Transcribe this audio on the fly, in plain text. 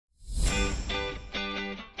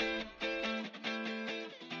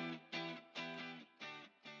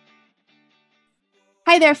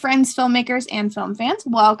Hi there, friends, filmmakers, and film fans.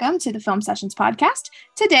 Welcome to the Film Sessions podcast.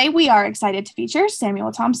 Today, we are excited to feature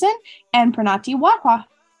Samuel Thomson and Pranati Wadhwa.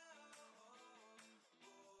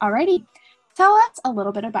 Alrighty, tell us a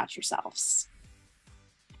little bit about yourselves.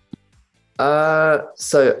 My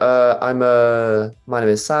name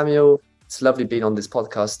is Samuel. It's lovely being on this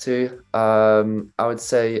podcast too. I would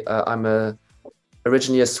say I'm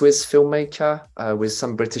originally a Swiss filmmaker with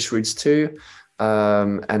some British roots too.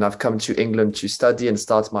 And I've come to England to study and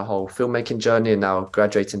start my whole filmmaking journey, and now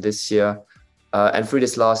graduating this year. And through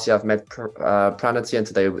this last year, I've met Pranati, and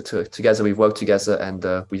today together we've worked together, and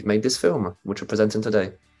we've made this film, which we're presenting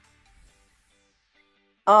today.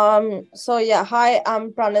 Hi,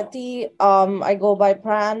 I'm Pranati. I go by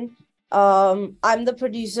Pran. I'm the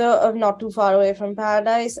producer of Not Too Far Away from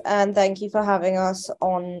Paradise, and thank you for having us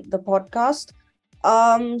on the podcast.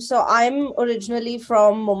 So I'm originally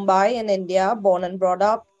from Mumbai in India, born and brought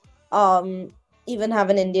up, even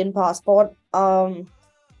have an Indian passport. And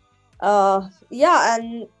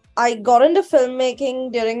I got into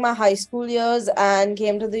filmmaking during my high school years and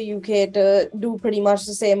came to the UK to do pretty much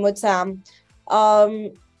the same with Sam.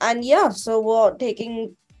 So we're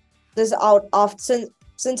taking this out after,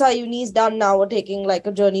 since our uni's done now, we're taking like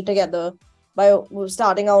a journey together by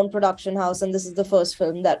starting our own production house, and this is the first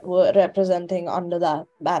film that we're representing under that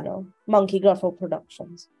banner, Monkey Gruffo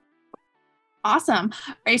Productions. Awesome.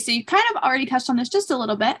 All right, so you kind of already touched on this just a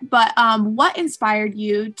little bit, but what inspired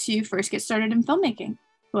you to first get started in filmmaking?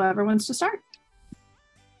 Whoever wants to start.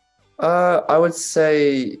 I would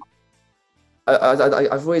say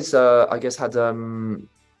I've always, had an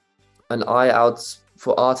eye out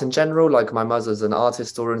for art in general. Like my mother's an art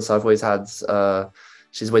historian, so I've always had...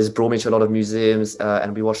 She's always brought me to a lot of museums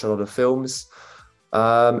and we watched a lot of films.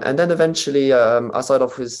 And then eventually I started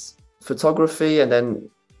off with photography and then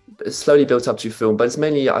it slowly built up to film. But it's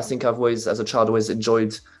mainly, I think I've always, as a child, always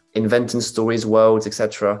enjoyed inventing stories, worlds,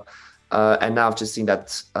 etc. And now I've just seen that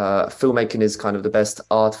filmmaking is kind of the best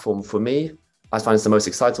art form for me. I find it's the most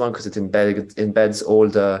exciting one because it embeds all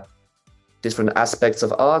the different aspects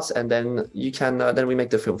of art. And then you can, then we make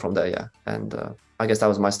the film from there, yeah. And I guess that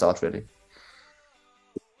was my start, really.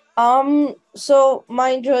 So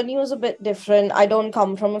my journey was a bit different. I don't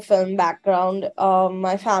come from a film background.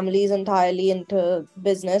 My family is entirely into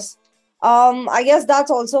business. I guess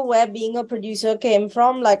that's also where being a producer came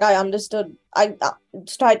from. Like I understood, I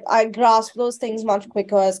grasped those things much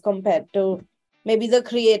quicker as compared to maybe the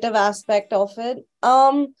creative aspect of it.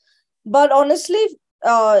 But honestly,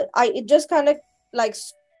 it just kind of like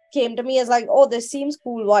came to me as like, oh, this seems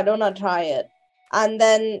cool. Why don't I try it? And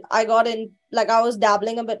then I got in, like I was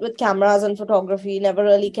dabbling a bit with cameras and photography, never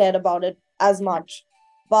really cared about it as much.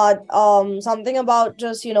 But something about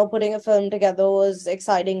just, putting a film together was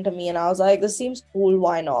exciting to me. And I was like, this seems cool,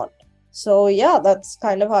 why not? So yeah, that's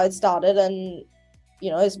kind of how it started. And,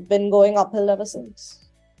 it's been going uphill ever since.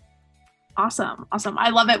 Awesome. I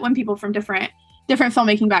love it when people from different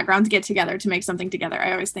filmmaking backgrounds get together to make something together.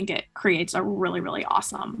 I always think it creates a really, really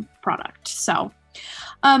awesome product. So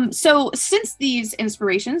since these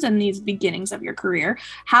inspirations and these beginnings of your career,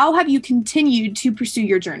 how have you continued to pursue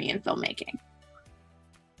your journey in filmmaking?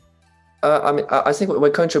 I think we're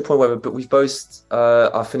coming to a point where we both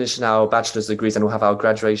are finishing our bachelor's degrees and we'll have our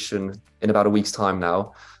graduation in about a week's time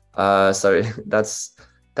now. So that's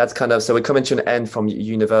kind of, so we're coming to an end from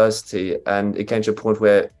university, and it came to a point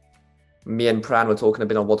where me and Pran were talking a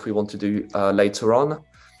bit on what we want to do later on.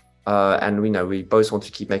 And we both want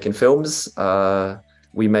to keep making films.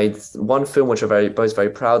 We made one film which we're both very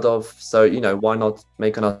proud of. So, why not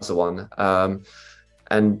make another one?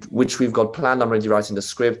 And which we've got planned. I'm already writing the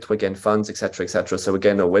script. We're getting funds, etc., etc. So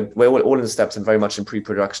again, we're all in the steps and very much in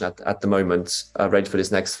pre-production at the moment, ready for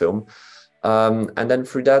this next film. And then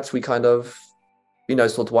through that, we kind of,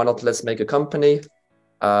 thought, why not let's make a company?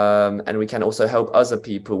 And we can also help other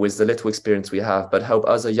people with the little experience we have, but help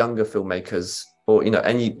other younger filmmakers or,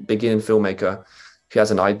 any beginning filmmaker who has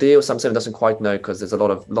an idea or something doesn't quite know, because there's a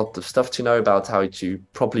lot of stuff to know about how to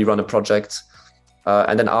properly run a project.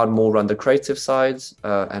 And then I'll more run the creative side,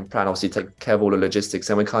 and Pran obviously take care of all the logistics.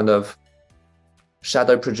 And we kind of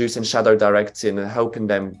shadow producing, shadow directing, and helping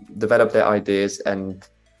them develop their ideas and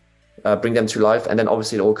bring them to life. And then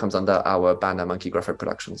obviously it all comes under our banner, Monkey Gruffo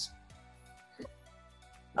Productions.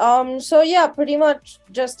 Pretty much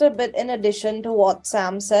just a bit in addition to what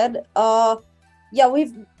Sam said. We're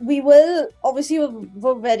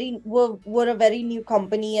a very new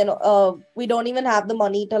company, and we don't even have the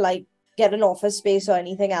money to like get an office space or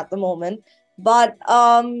anything at the moment. But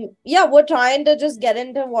we're trying to just get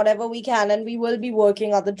into whatever we can, and we will be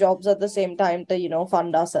working other jobs at the same time to,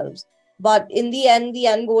 fund ourselves. But in the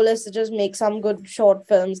end goal is to just make some good short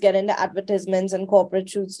films, get into advertisements and corporate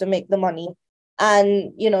shoots to make the money,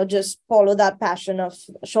 and, you know, just follow that passion of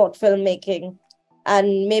short filmmaking.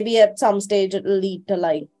 And maybe at some stage it'll lead to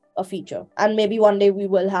like a feature. And maybe one day we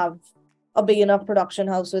will have a big enough production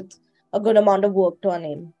house with a good amount of work to our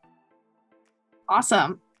name.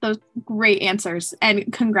 Awesome. Those great answers.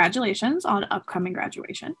 And congratulations on upcoming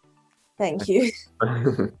graduation. Thank you.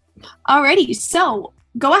 Alrighty. So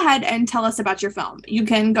go ahead and tell us about your film. You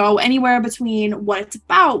can go anywhere between what it's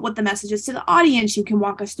about, what the message is to the audience. You can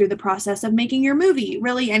walk us through the process of making your movie.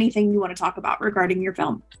 Really anything you want to talk about regarding your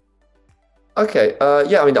film. Okay.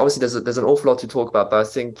 Yeah, I mean, obviously there's an awful lot to talk about, but I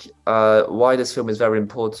think why this film is very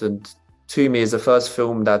important to me is the first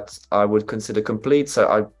film that I would consider complete.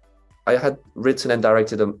 So I had written and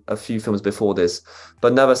directed a few films before this,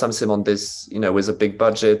 but never something on this, you know, with a big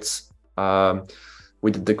budget.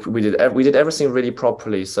 We did everything really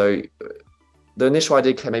properly. So the initial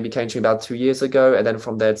idea came to me about 2 years ago, and then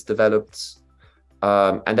from there it's developed.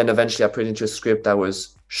 And then eventually I put it into a script that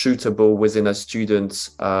was shootable within a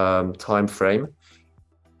student's time frame.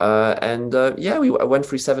 We went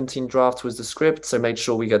through 17 drafts with the script, so made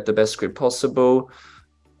sure we get the best script possible.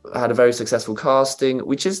 Had a very successful casting.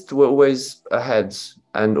 We just were always ahead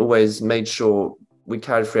and always made sure we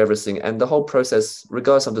carried through everything. And the whole process,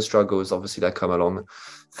 regardless of the struggles, obviously, that come along,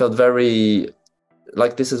 felt very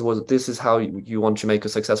like this is how you want to make a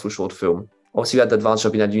successful short film. Obviously, we had the advantage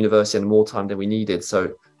of being at university and more time than we needed,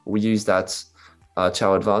 so we used that to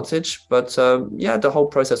our advantage. But the whole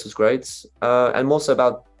process was great, and more so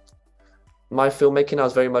about my filmmaking. I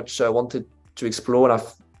was very much wanted to explore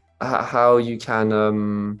how you can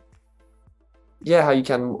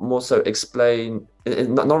more so explain,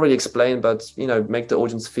 not really explain, but, you know, make the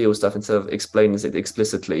audience feel stuff instead of explaining it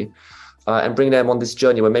explicitly, and bring them on this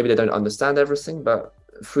journey where maybe they don't understand everything, but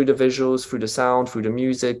through the visuals, through the sound, through the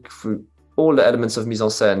music, through all the elements of mise en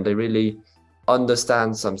scène, they really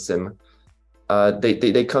understand something.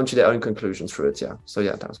 They come to their own conclusions through it. Yeah. So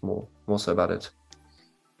yeah, that was more so about it.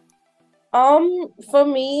 For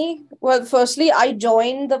me, well, firstly, I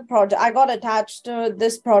joined the project. I got attached to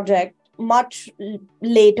this project much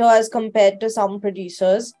later as compared to some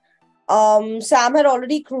producers. Sam had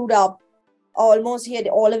already crewed up almost. He had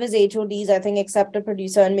all of his HODs, I think, except a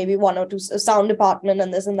producer and maybe one or two sound department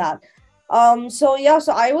and this and that. So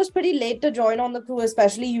I was pretty late to join on the crew,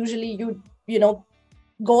 especially usually you know,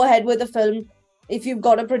 go ahead with the film if you've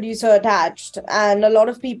got a producer attached. And a lot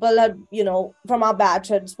of people had, you know, from our batch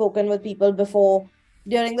had spoken with people before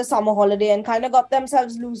during the summer holiday and kind of got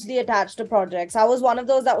themselves loosely attached to projects. I was one of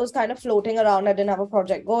those that was kind of floating around. I didn't have a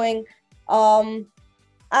project going.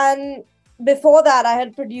 And before that, I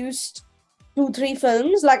had produced 2-3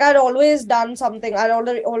 films. Like, I'd always done something. I'd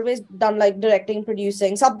always done like directing,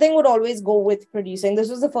 producing. Something would always go with producing. This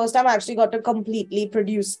was the first time I actually got to completely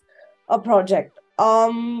produce a project.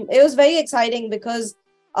 It was very exciting because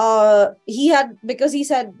he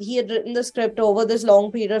said he had written the script over this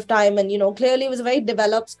long period of time, and, you know, clearly it was a very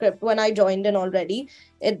developed script when I joined in already.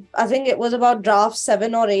 I think it was about draft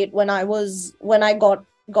 7 or 8 when I got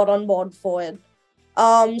on board for it.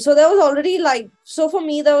 So there was already so for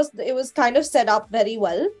me it was kind of set up very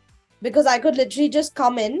well, because I could literally just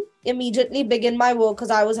come in, immediately begin my work,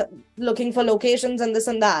 because I was looking for locations and this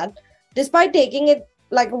and that. Despite taking it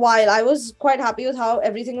like a while, I was quite happy with how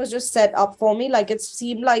everything was just set up for me. Like, it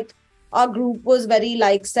seemed like our group was very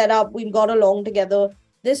set up. We got along together.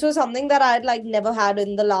 This was something that I had never had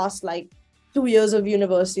in the last 2 years of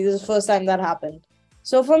university. This is the first time that happened.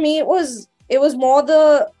 So for me, it was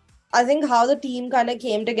more I think how the team kind of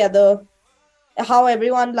came together, how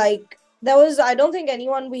everyone there was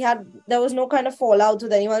no kind of fallout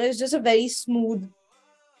with anyone. It was just a very smooth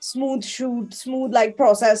shoot, smooth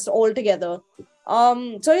process altogether.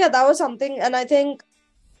 So yeah, that was something, and I think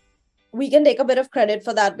we can take a bit of credit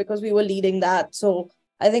for that because we were leading that. So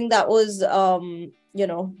I think that was that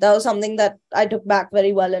was something that I took back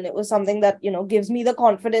very well, and it was something that gives me the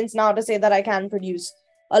confidence now to say that I can produce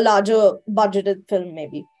a larger budgeted film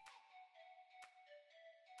maybe.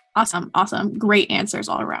 Awesome. Great answers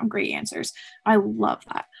all around. Great answers. I love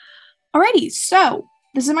that. Alrighty, so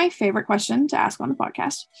this is my favorite question to ask on the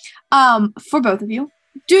podcast. For both of you,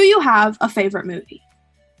 do you have a favorite movie?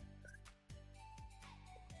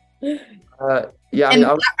 Yeah,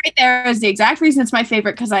 that right there is the exact reason it's my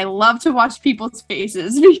favorite, because I love to watch people's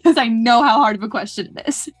faces because I know how hard of a question it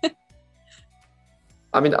is.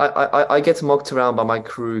 I mean, I get mocked around by my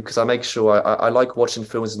crew because I make sure I like watching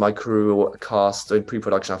films with my crew or cast or in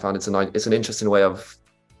pre-production. I found it's an interesting way of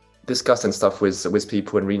discussing stuff with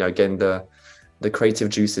people and getting the creative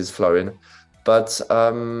juices flowing. But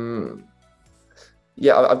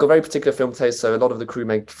Yeah, I've got very particular film taste, so a lot of the crew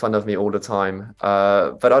make fun of me all the time.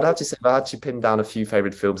 But I'd have to say, if I had to pin down a few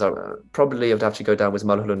favorite films, probably I'd have to go down with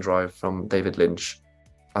Mulholland Drive from David Lynch.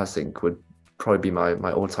 I think would probably be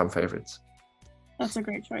my all-time favorite. That's a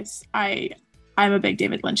great choice. I'm a big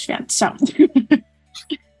David Lynch fan, so.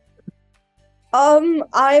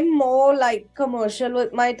 I'm more like commercial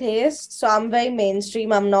with my taste, so I'm very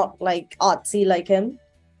mainstream. I'm not like artsy like him.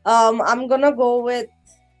 I'm gonna go with,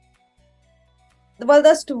 well,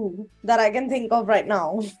 there's two that I can think of right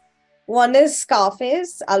now. One is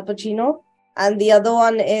Scarface, Al Pacino, and the other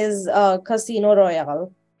one is Casino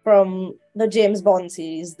Royale from the James Bond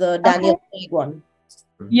series, the Daniel Craig one.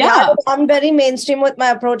 Yeah. I'm very mainstream with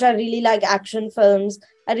my approach. I really like action films.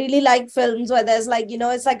 I really like films where there's like,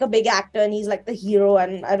 it's like a big actor and he's like the hero,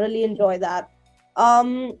 and I really enjoy that.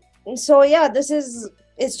 So yeah,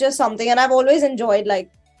 it's just something, and I've always enjoyed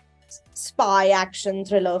like spy action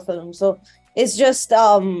thriller films. So it's just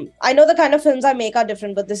I know the kind of films I make are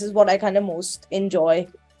different, but this is what I kind of most enjoy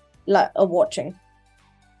watching.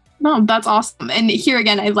 No, that's awesome. And here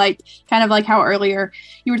again, I like kind of like how earlier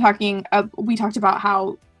you were talking, we talked about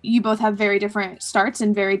how you both have very different starts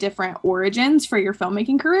and very different origins for your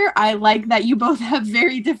filmmaking career. I like that you both have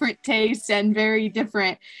very different tastes and very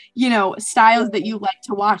different, styles that you like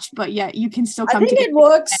to watch, but yet you can still come together. It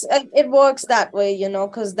works that way,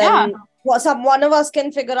 because then one of us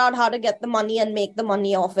can figure out how to get the money and make the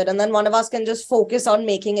money off it. And then one of us can just focus on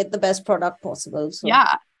making it the best product possible. So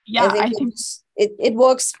yeah. I think it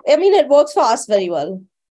works. I mean, it works for us very well.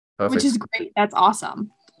 Perfect. Which is great. That's awesome.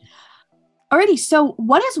 Alrighty, so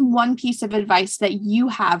what is one piece of advice that you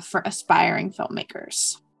have for aspiring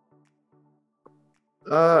filmmakers?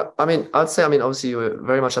 I'd say, obviously we're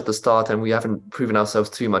very much at the start and we haven't proven ourselves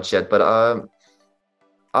too much yet, but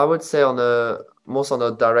I would say most on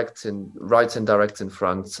the writing directing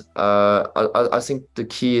front, I think the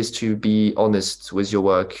key is to be honest with your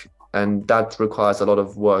work, and that requires a lot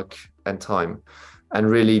of work and time, and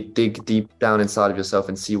really dig deep down inside of yourself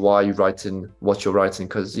and see why you're writing what you're writing,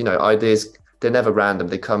 because ideas, they're never random.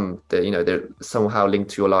 They're somehow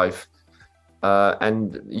linked to your life,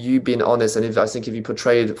 and you being honest. And I think if you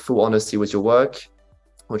portray full honesty with your work,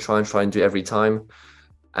 or try and do every time,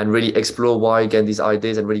 and really explore why again these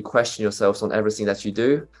ideas, and really question yourselves on everything that you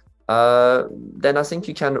do, then I think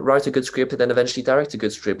you can write a good script and then eventually direct a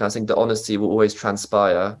good script. And I think the honesty will always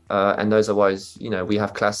transpire, and those are why we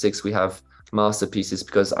have classics, we have masterpieces,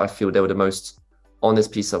 because I feel they were the most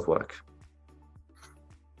honest piece of work.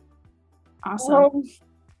 Awesome.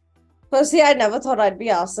 Firstly, I never thought I'd be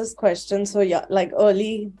asked this question so like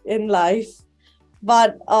early in life,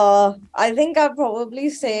 but I think I'd probably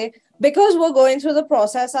say, because we're going through the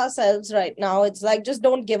process ourselves right now, it's like, just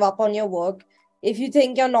don't give up on your work. If you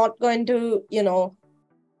think you're not going to,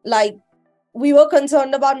 like, we were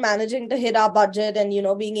concerned about managing to hit our budget and,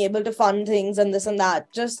 being able to fund things and this and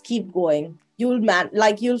that. Just keep going. You'll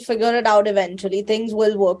figure it out eventually. Things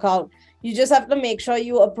will work out. You just have to make sure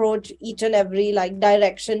you approach each and every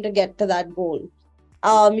direction to get to that goal.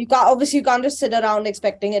 You can't just sit around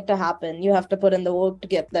expecting it to happen. You have to put in the work to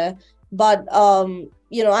get there. But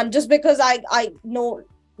and just because I know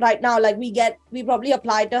right now, we probably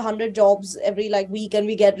apply to 100 jobs every week, and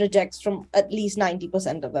we get rejects from at least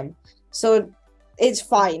 90% of them. So it's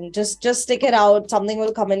fine. Just stick it out. Something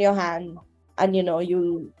will come in your hand, and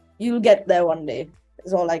you'll get there one day.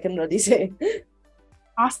 Is all I can really say.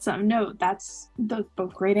 Awesome. No, that's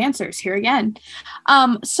both great answers here again.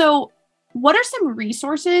 So what are some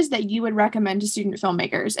resources that you would recommend to student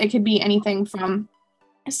filmmakers? It could be anything from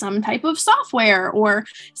some type of software or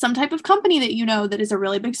some type of company that that is a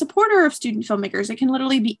really big supporter of student filmmakers. It can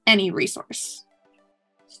literally be any resource.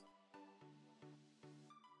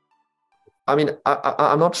 I'm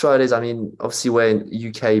not sure it is. Obviously we're in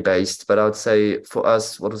UK based, but I would say for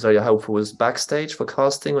us, what was very helpful was Backstage for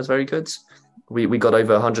casting was very good. We got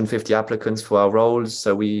over 150 applicants for our roles,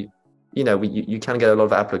 so you can get a lot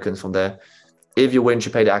of applicants from there if you're willing to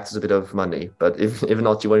pay the actors a bit of money. But if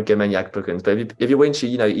not, you won't get many applicants. But if you're willing to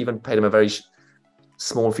even pay them a very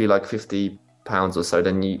small fee, like £50 or so,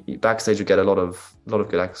 then you Backstage you get a lot of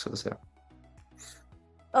good actors.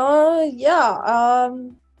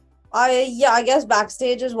 I guess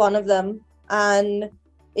Backstage is one of them. And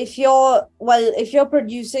if you're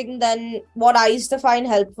producing, then what I used to find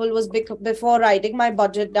helpful was before writing my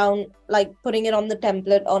budget down, like putting it on the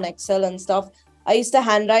template on Excel and stuff, I used to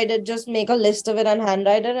handwrite it, just make a list of it and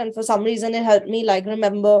handwrite it. And for some reason, it helped me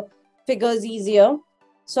remember figures easier.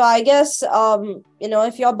 So I guess,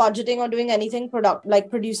 if you're budgeting or doing anything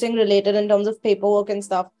producing related in terms of paperwork and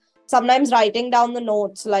stuff, sometimes writing down the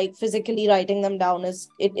notes, like physically writing them down,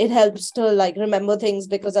 it helps to like remember things,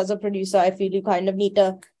 because as a producer, I feel you kind of need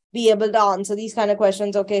to be able to answer these kind of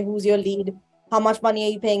questions. Okay, who's your lead? How much money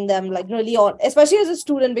are you paying them? Like really on, especially as a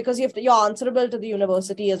student, because you're answerable to the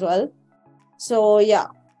university as well. So yeah,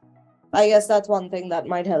 I guess that's one thing that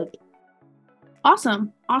might help.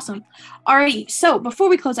 Awesome. Alrighty. So before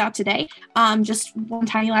we close out today, just one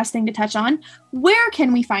tiny last thing to touch on. Where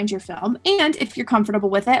can we find your film? And if you're comfortable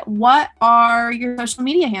with it, what are your social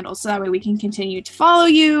media handles? So that way we can continue to follow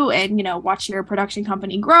you and, you know, watch your production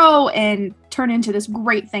company grow and turn into this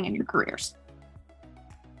great thing in your careers.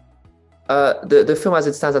 The film as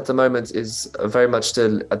it stands at the moment is very much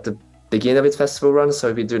still at the beginning of its festival run. So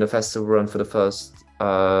we've been doing a festival run for the first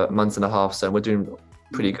month and a half. So we're doing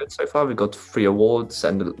pretty good so far. We've got 3 awards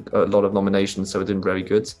and a lot of nominations, so we're doing very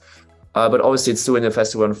good. But obviously it's still in the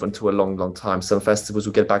festival run for until a long time. Some festivals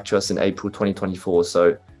will get back to us in April 2024.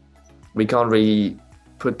 So we can't really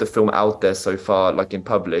put the film out there so far, like in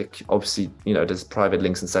public. Obviously, you know, there's private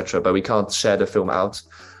links, etc., but we can't share the film out.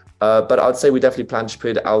 But I'd say we definitely plan to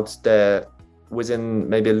put it out there within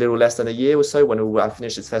maybe a little less than a year or so. When we'll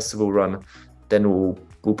finish this festival run, then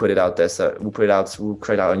we'll put it out there. So we'll create our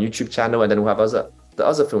own YouTube channel, and then we'll have the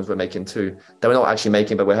other films we're making too, that we're not actually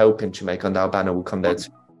making, but we're hoping to make under our banner, will come there too.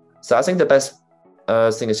 So I think the best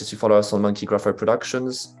thing is just to follow us on Monkey Gruffo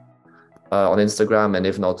Productions on Instagram, and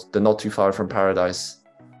if not, the Not Too Far From Paradise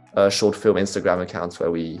short film Instagram accounts,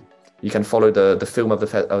 where you can follow the film of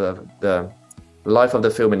the life of the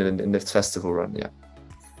film in this festival run. Yeah.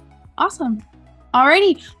 Awesome.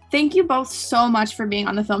 Alrighty. Thank you both so much for being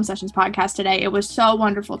on the Film Sessions podcast today. It was so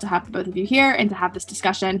wonderful to have both of you here and to have this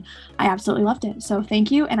discussion. I absolutely loved it. So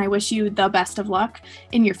thank you. And I wish you the best of luck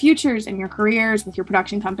in your futures, in your careers, with your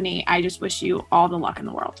production company. I just wish you all the luck in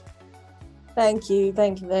the world. Thank you.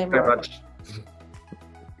 Thank you very much.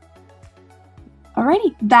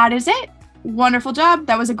 Alrighty. That is it. Wonderful job.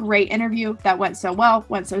 That was a great interview. That went so well,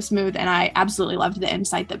 went so smooth, and I absolutely loved the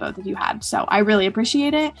insight that both of you had. So I really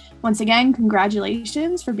appreciate it. Once again,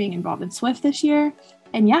 congratulations for being involved in SWIFT this year.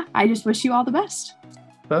 And yeah, I just wish you all the best.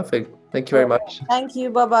 Perfect. Thank you very much. Thank you.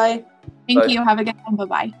 Bye-bye. Thank you. Have a good one.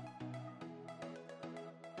 Bye-bye.